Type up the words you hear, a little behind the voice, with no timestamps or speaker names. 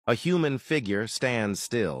A human figure stands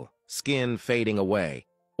still, skin fading away,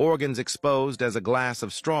 organs exposed as a glass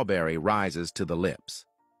of strawberry rises to the lips.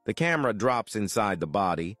 The camera drops inside the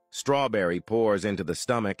body, strawberry pours into the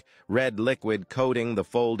stomach, red liquid coating the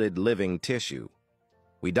folded living tissue.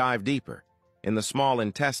 We dive deeper. In the small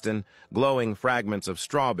intestine, glowing fragments of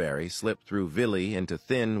strawberry slip through villi into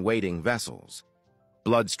thin, waiting vessels.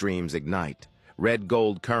 Bloodstreams ignite. Red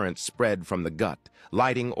gold currents spread from the gut,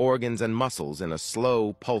 lighting organs and muscles in a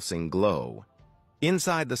slow, pulsing glow.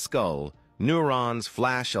 Inside the skull, neurons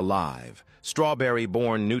flash alive,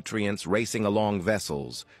 strawberry-born nutrients racing along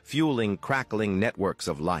vessels, fueling crackling networks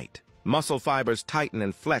of light. Muscle fibers tighten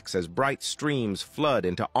and flex as bright streams flood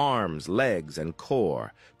into arms, legs, and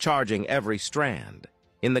core, charging every strand.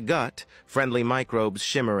 In the gut, friendly microbes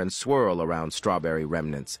shimmer and swirl around strawberry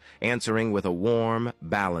remnants, answering with a warm,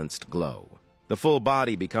 balanced glow. The full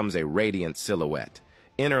body becomes a radiant silhouette,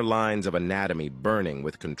 inner lines of anatomy burning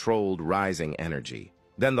with controlled rising energy.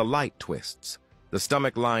 Then the light twists. The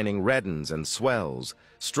stomach lining reddens and swells,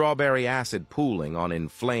 strawberry acid pooling on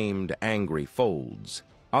inflamed, angry folds.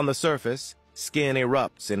 On the surface, skin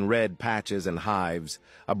erupts in red patches and hives,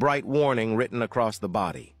 a bright warning written across the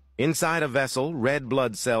body. Inside a vessel, red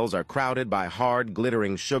blood cells are crowded by hard,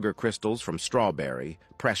 glittering sugar crystals from strawberry,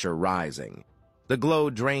 pressure rising. The glow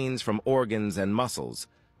drains from organs and muscles,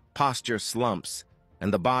 posture slumps,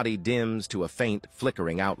 and the body dims to a faint,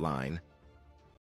 flickering outline.